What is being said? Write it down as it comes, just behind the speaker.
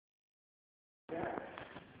back.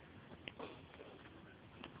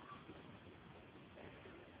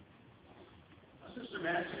 Sister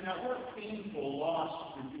Madison, now what painful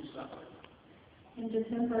loss did you suffer? In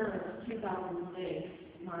December of 2006,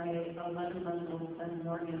 my 11-month-old son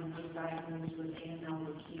Morgan was diagnosed with AML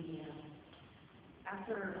leukemia.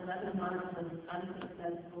 After 11 months of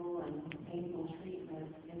unsuccessful and painful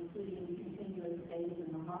treatment, including continuous stays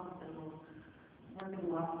in the hospital,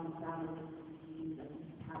 Morgan lost his battle with the disease and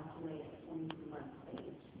passed away at 22 months of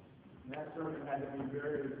age. And that certainly had to be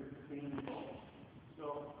very painful.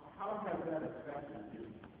 So how has that affected you?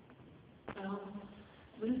 Well,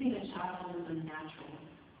 losing a child is unnatural.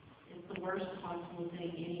 It's the worst possible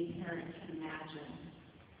thing any parent can imagine.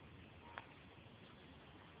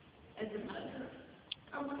 As a mother,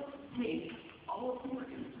 I want to take all of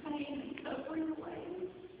Morgan's pain and suffering away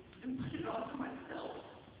and put it onto myself.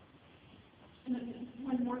 And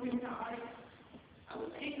when Morgan died, I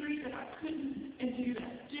was angry that I couldn't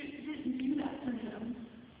didn't do that for him.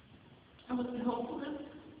 I was helpless.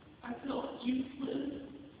 I felt useless.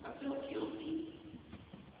 I felt guilty.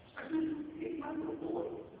 I couldn't take my little boy.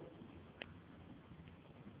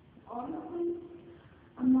 Honestly,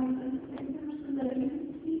 I'm not even the same person that I used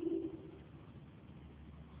to be.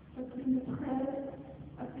 I've been depressed.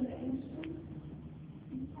 I've been anxious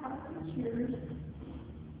these past 6 years.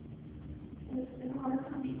 And it's been hard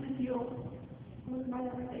for me to deal with my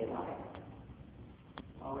everyday life.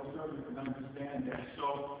 I certainly can understand that.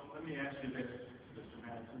 So let me ask you this, Mr.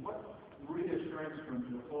 Madison. What reassurance from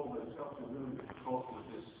Jehovah has helped you really cope with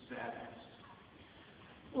this sadness?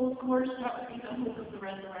 Well, of course, that would be the hope of the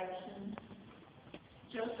resurrection.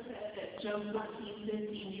 Job said that Job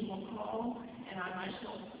 14:15, you will call, and I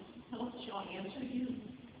myself shall answer you.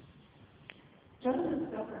 Job has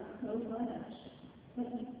suffered so much, but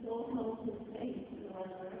he still held his faith in the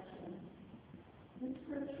resurrection. This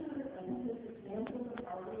scripture and this example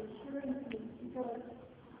are reassurances because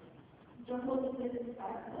Jehovah did in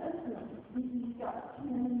fact bless him. He's got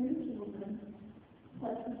 10 new children,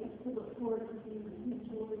 plus he gets to look forward to seeing the new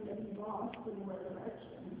children that he lost in the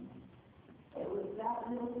resurrection. It was that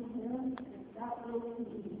real to him, and that real to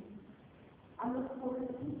me. I look forward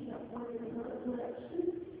to picking up Morgan in the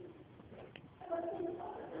resurrection.